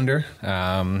take the under.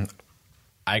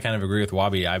 I kind of agree with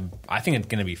Wobby. I think it's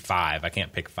going to be 5. I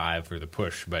can't pick 5 for the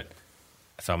push, but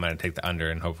so I'm going to take the under,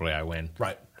 and hopefully I win.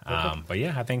 Right. But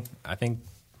yeah, I think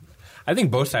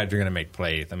both sides are going to make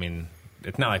plays. I mean,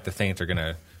 it's not like the Saints are going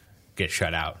to get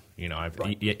shut out. You know,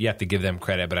 you have to give them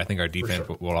credit, but I think our defense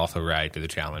will also rise to the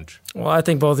challenge. Well, I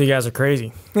think both of you guys are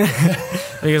crazy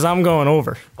because I'm going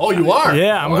over. Oh, you are?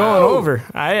 Yeah, I'm going over.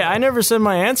 I never said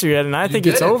my answer yet, and I think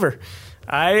it's over.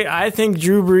 I think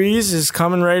Drew Brees is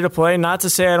coming ready to play. Not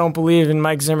to say I don't believe in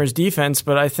Mike Zimmer's defense,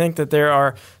 but I think that there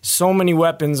are so many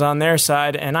weapons on their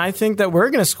side, and I think that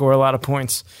we're going to score a lot of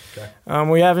points.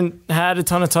 Okay. We haven't had a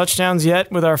ton of touchdowns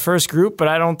yet with our first group, but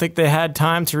I don't think they had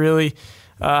time to really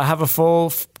have a full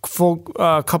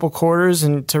couple quarters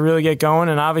and to really get going.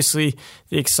 And obviously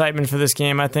the excitement for this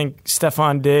game, I think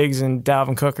Stephon Diggs and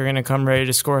Dalvin Cook are going to come ready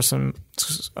to score some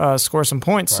points.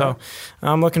 Right. So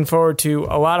I'm looking forward to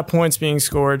a lot of points being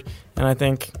scored, and I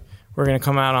think we're going to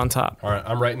come out on top. All right,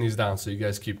 I'm writing these down, so you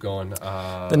guys keep going.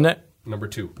 Number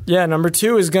 2. Yeah, number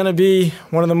 2 is going to be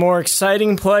one of the more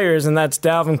exciting players, and that's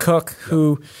Dalvin Cook,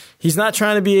 who he's not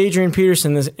trying to be Adrian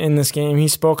Peterson in this game. He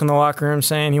spoke in the locker room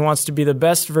saying he wants to be the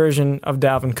best version of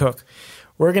Dalvin Cook.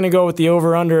 We're going to go with the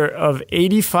over-under of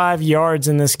 85 yards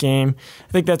in this game.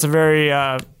 I think that's a very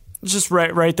just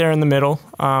right there in the middle.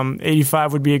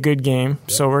 85 would be a good game,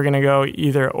 so we're going to go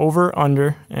either over,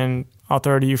 under, and I'll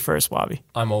throw it to you first, Bobby.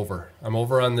 I'm over. I'm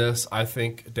over on this. I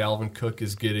think Dalvin Cook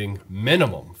is getting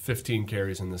minimum 15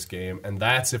 carries in this game, and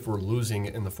that's if we're losing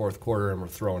in the fourth quarter and we're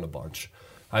throwing a bunch.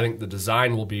 I think the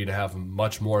design will be to have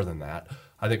much more than that.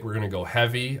 I think we're going to go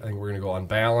heavy. I think we're going to go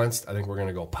unbalanced. I think we're going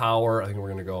to go power. I think we're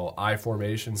going to go I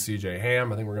formation, CJ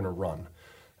Ham. I think we're going to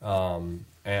run.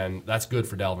 And that's good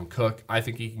for Dalvin Cook. I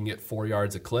think he can get 4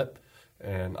 yards a clip,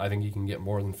 and I think he can get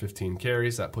more than 15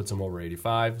 carries. That puts him over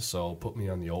 85, so put me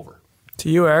on the over. To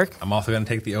you, Eric. I'm also going to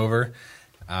take the over.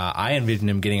 I envision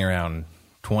him getting around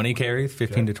 20 carries,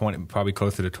 15 to 20, probably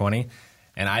closer to 20.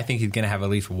 And I think he's going to have at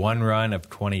least one run of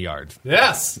 20 yards.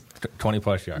 Yes.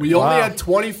 20-plus yards. We only had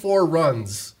 24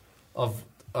 runs of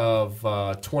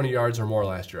 20 yards or more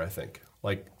last year, I think.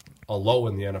 Like a low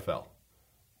in the NFL.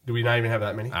 Do we not even have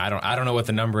that many? I don't know what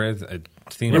the number is. It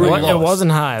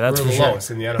wasn't high. That's for sure. The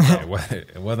lowest in the NFL.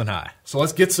 It wasn't high. So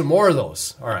let's get some more of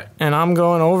those. All right. And I'm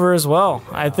going over as well.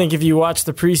 Yeah. I think if you watch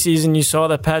the preseason, you saw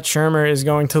that Pat Shurmur is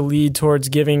going to lead towards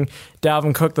giving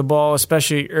Dalvin Cook the ball,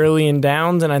 especially early in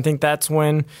downs, and I think that's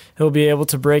when he'll be able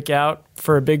to break out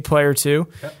for a big play or two.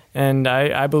 Yep. And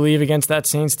I believe against that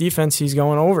Saints defense, he's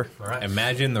going over. All right.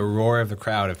 Imagine the roar of the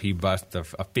crowd if he busts a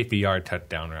 50-yard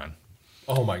touchdown run.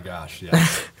 Oh, my gosh,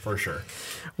 yes, for sure.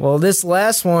 Well, this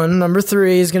last one, number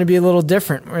 3, is going to be a little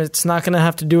different. It's not going to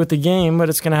have to do with the game, but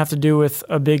it's going to have to do with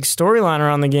a big storyline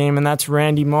around the game, and that's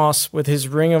Randy Moss with his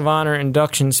Ring of Honor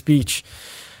induction speech.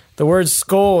 The word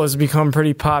skull has become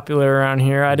pretty popular around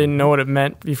here. I didn't know what it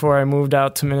meant before I moved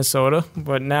out to Minnesota,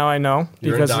 but now I know.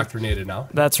 You're indoctrinated now.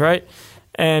 That's right.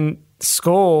 And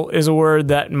skull is a word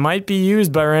that might be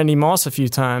used by Randy Moss a few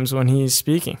times when he's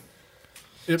speaking.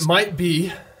 It might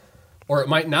be, or it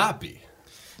might not be.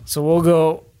 So we'll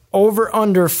go over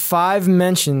under 5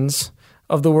 mentions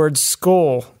of the word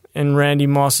skull in Randy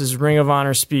Moss's Ring of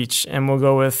Honor speech, and we'll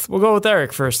go with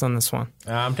Eric first on this one.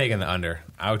 I'm taking the under.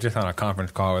 I was just on a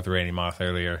conference call with Randy Moss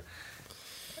earlier.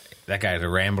 That guy's a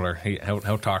rambler.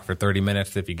 He'll talk for 30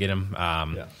 minutes if you get him.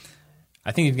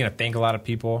 I think he's going to thank a lot of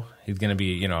people. He's going to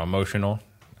be emotional.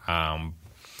 I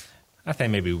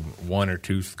think maybe 1 or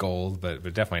 2 skulls, but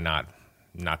definitely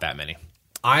not that many.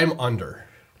 I'm under.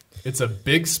 It's a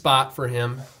big spot for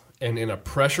him, and in a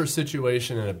pressure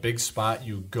situation, in a big spot,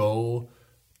 you go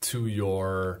to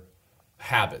your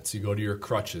habits. You go to your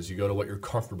crutches. You go to what you're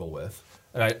comfortable with.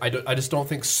 And I just don't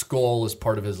think skull is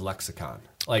part of his lexicon.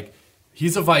 Like,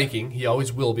 he's a Viking. He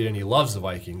always will be, and he loves the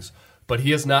Vikings. But he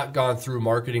has not gone through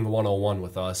marketing 101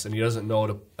 with us, and he doesn't know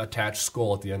to attach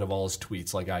skull at the end of all his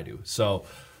tweets like I do. So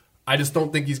I just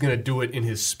don't think he's going to do it in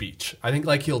his speech. I think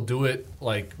he'll do it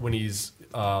like when he's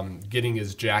getting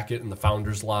his jacket in the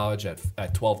Founders Lodge at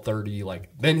 12:30.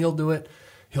 Then he'll do it.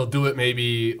 He'll do it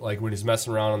maybe like when he's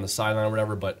messing around on the sideline or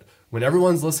whatever. But when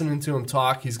everyone's listening to him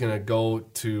talk, he's going to go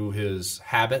to his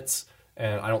habits.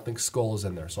 And I don't think skull is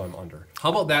in there, so I'm under. How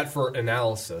about that for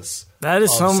analysis? That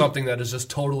is something that is just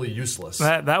totally useless.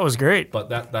 That was great. But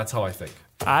that's how I think.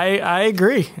 I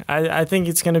agree. I think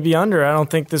it's going to be under. I don't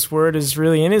think this word is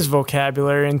really in his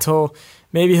vocabulary until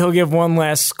maybe he'll give one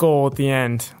last skull at the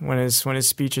end when his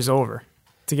speech is over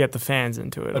to get the fans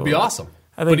into it. That'd be awesome.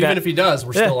 But even if he does,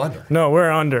 we're still under. No,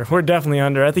 we're under. We're definitely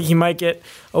under. I think he might get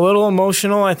a little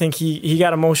emotional. I think he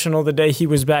got emotional the day he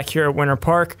was back here at Winter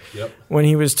Park when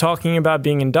he was talking about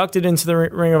being inducted into the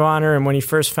Ring of Honor and when he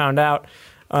first found out.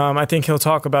 I think he'll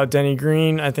talk about Denny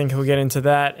Green. I think he'll get into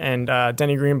that and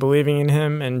Denny Green believing in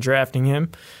him and drafting him.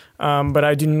 But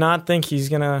I do not think he's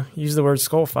going to use the word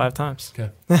skull 5 times.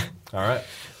 Okay. All right.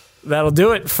 That'll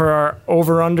do it for our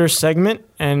over-under segment,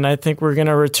 and I think we're going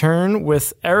to return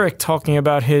with Eric talking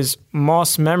about his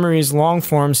Moss Memories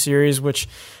long-form series, which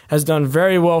has done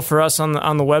very well for us on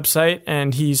the website,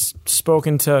 and he's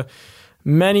spoken to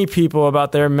many people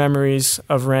about their memories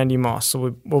of Randy Moss.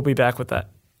 So we'll be back with that.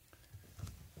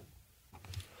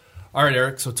 All right,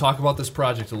 Eric, so talk about this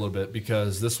project a little bit,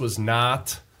 because this was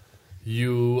not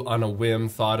you on a whim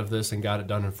thought of this and got it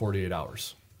done in 48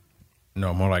 hours.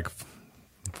 No, more like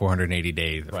 480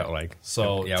 days, it felt like.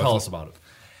 So tell us about it.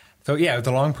 So, it was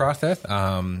a long process.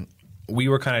 We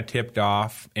were kind of tipped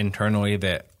off internally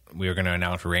that we were going to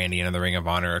announce Randy into the Ring of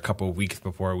Honor a couple of weeks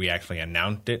before we actually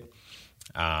announced it.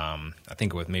 I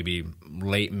think it was maybe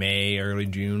late May, early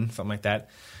June, something like that.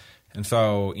 And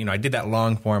so, I did that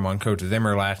long form on Coach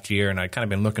Zimmer last year, and I'd kind of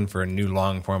been looking for a new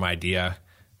long form idea.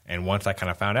 And once I kind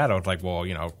of found out, I was like, well,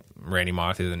 Randy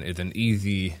Moss is an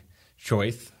easy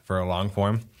choice for a long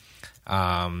form.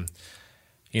 And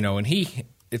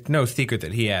it's no secret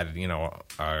that he had,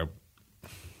 a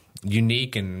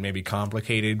unique and maybe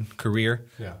complicated career.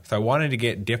 Yeah. So I wanted to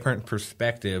get different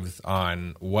perspectives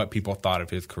on what people thought of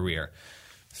his career.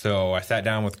 So I sat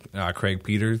down with Craig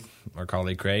Peters, our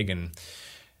colleague Craig, and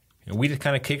we just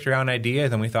kind of kicked around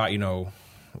ideas, and we thought,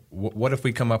 what if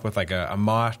we come up with like a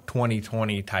Moss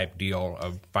 2020 type deal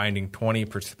of finding 20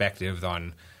 perspectives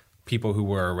on people who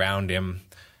were around him,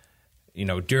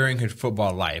 during his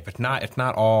football life. It's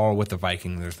not all with the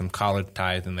Vikings. There's some college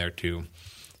ties in there too.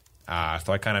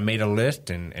 So I kind of made a list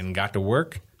and got to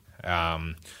work.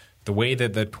 The way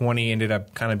that the 20 ended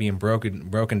up kind of being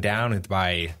broken down is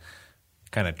by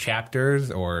kind of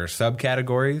chapters or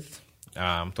subcategories.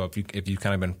 So if you've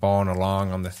kind of been following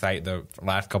along on the site the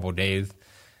last couple of days,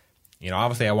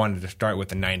 obviously I wanted to start with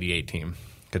the 98 team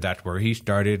because that's where he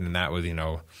started, and that was,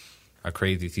 a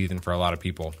crazy season for a lot of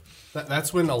people.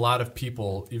 That's when a lot of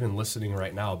people, even listening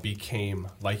right now, became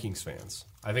Vikings fans.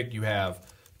 I think you have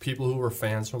people who were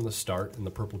fans from the start in the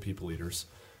Purple People Eaters.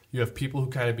 You have people who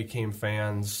kind of became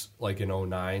fans like in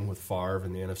 2009 with Favre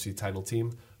and the NFC title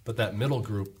team. But that middle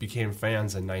group became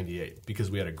fans in 98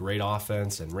 because we had a great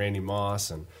offense and Randy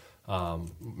Moss and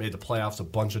made the playoffs a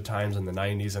bunch of times in the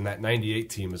 90s. And that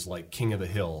 98 team is like king of the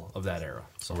hill of that era.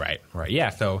 So. Right. Yeah,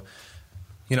 so,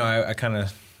 I kind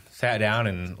of sat down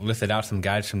and listed out some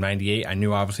guys from 98. I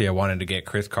knew, obviously, I wanted to get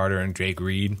Chris Carter and Jake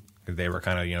Reed because they were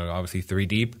kind of, obviously 3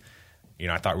 deep.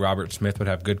 I thought Robert Smith would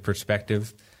have good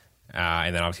perspectives.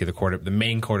 And then, obviously, the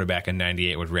main quarterback in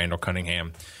 98 was Randall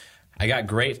Cunningham. I got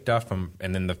great stuff from,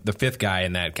 and then the 5th guy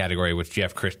in that category was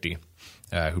Jeff Christie,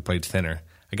 who played center.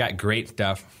 I got great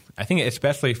stuff I think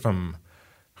especially from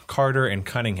Carter and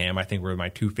Cunningham, I think were my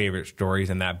two favorite stories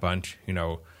in that bunch. You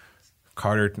know,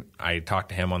 Carter, I talked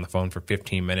to him on the phone for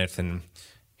 15 minutes, and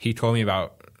he told me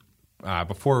about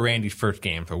before Randy's first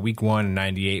game. So week 1 in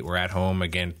 98, we're at home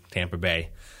against Tampa Bay.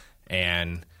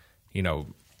 And, you know,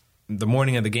 the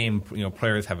morning of the game, you know,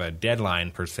 players have a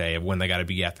deadline, per se, of when they got to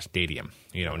be at the stadium,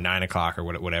 you know, 9 o'clock or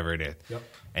whatever it is. Yep.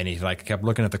 And he's like, kept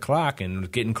looking at the clock and was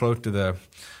getting close to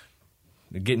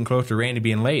Randy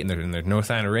being late, and there's no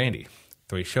sign of Randy.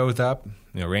 So he shows up.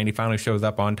 You know, Randy finally shows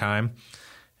up on time,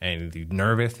 and he's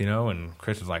nervous, you know, and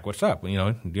Chris is like, what's up? You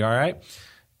know, you all right?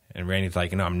 And Randy's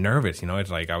like, you know, I'm nervous. You know,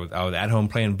 it's like I was at home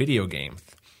playing video games,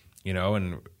 you know,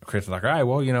 and Chris is like, all right,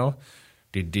 well, you know,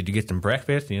 did you get some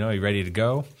breakfast? You know, are you ready to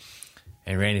go?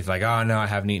 And Randy's like, oh, no, I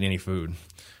haven't eaten any food.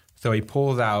 So he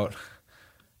pulls out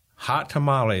hot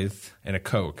tamales and a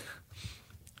Coke.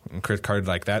 And Chris Carter's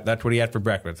like, that's what he had for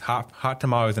breakfast, hot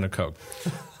tamales and a Coke.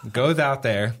 Goes out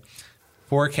there,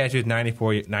 4 catches,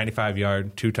 95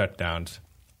 yards, 2 touchdowns.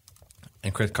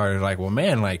 And Chris Carter's like, well,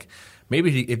 man, like,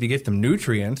 maybe if you get some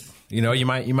nutrients, you know, you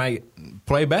might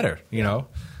play better, you know.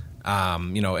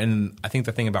 You know, and I think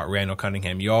the thing about Randall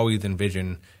Cunningham, you always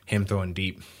envision him throwing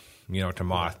deep, you know, to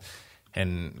Moss.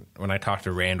 And when I talked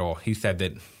to Randall, he said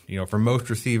that, you know, for most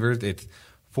receivers, it's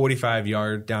 45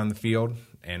 yards down the field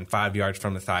and 5 yards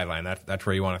from the sideline. That's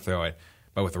where you want to throw it.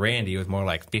 But with Randy, it was more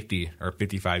like 50 or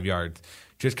 55 yards,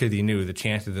 just because he knew the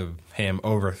chances of him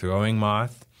overthrowing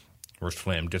Moss were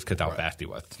slim, just because how fast he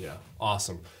was. Yeah,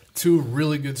 awesome. 2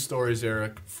 really good stories,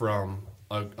 Eric, from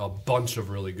a bunch of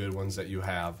really good ones that you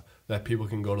have that people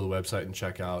can go to the website and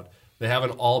check out. They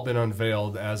haven't all been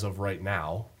unveiled as of right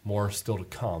now. More still to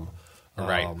come.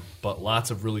 Right. But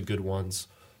lots of really good ones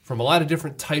from a lot of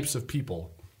different types of people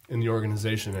in the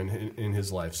organization and in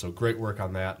his life. So great work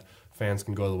on that. Fans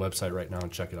can go to the website right now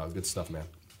and check it out. Good stuff, man.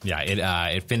 Yeah,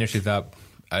 it finishes up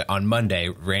on Monday.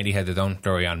 Randy had his own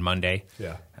story on Monday.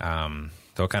 Yeah.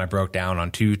 So it kind of broke down.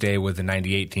 On Tuesday was the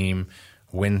 98 team.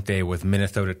 Wednesday was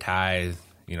Minnesota Ties.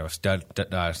 You know, Scott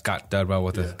Studwell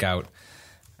was a scout.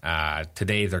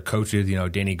 Today's our coaches, you know,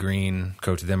 Danny Green,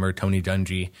 Coach Zimmer, Tony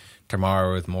Dungy.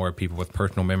 Tomorrow is more people with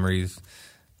personal memories.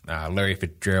 Larry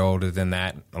Fitzgerald is in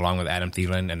that, along with Adam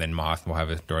Thielen, and then Moss will have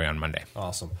his story on Monday.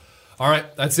 Awesome. All right,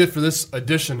 that's it for this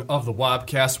edition of the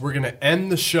Wobcast. We're going to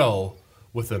end the show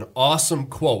with an awesome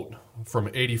quote from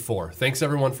 84. Thanks,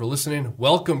 everyone, for listening.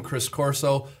 Welcome, Chris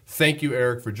Corso. Thank you,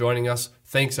 Eric, for joining us.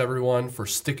 Thanks, everyone, for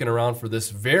sticking around for this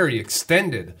very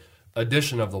extended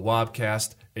edition of the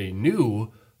Wobcast, a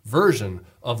new version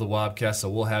of the Wobcast that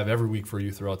we'll have every week for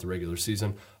you throughout the regular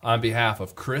season. On behalf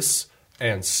of Chris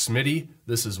and Smitty,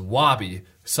 this is Wobby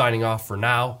signing off for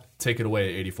now. Take it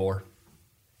away, 84.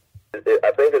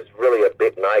 I think it's really a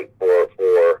big night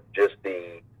for just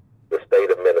the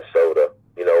state of Minnesota.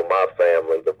 You know, my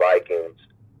family, the Vikings.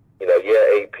 You know,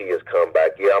 yeah, AP has come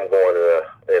back. Yeah, I'm going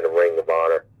in the Ring of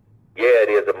Honor. Yeah, it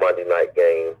is a Monday night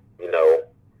game. You know,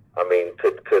 I mean,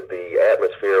 could the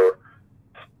atmosphere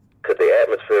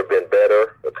have been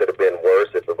better, or could have been worse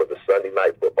if it was a Sunday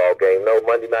night football game? No,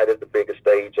 Monday night is the biggest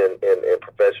stage in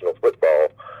professional football,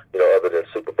 you know, other than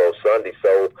Super Bowl Sunday.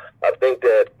 So I think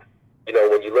that, you know,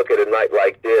 when you look at a night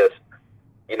like this,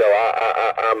 you know,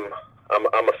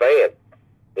 I'm a fan.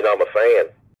 You know, I'm a fan.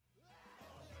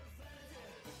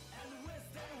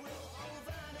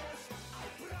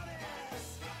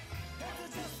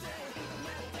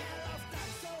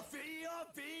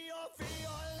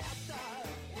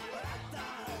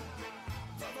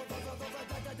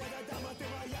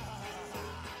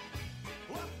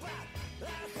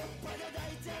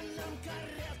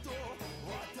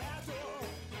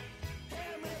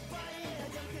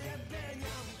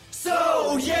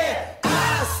 So yeah,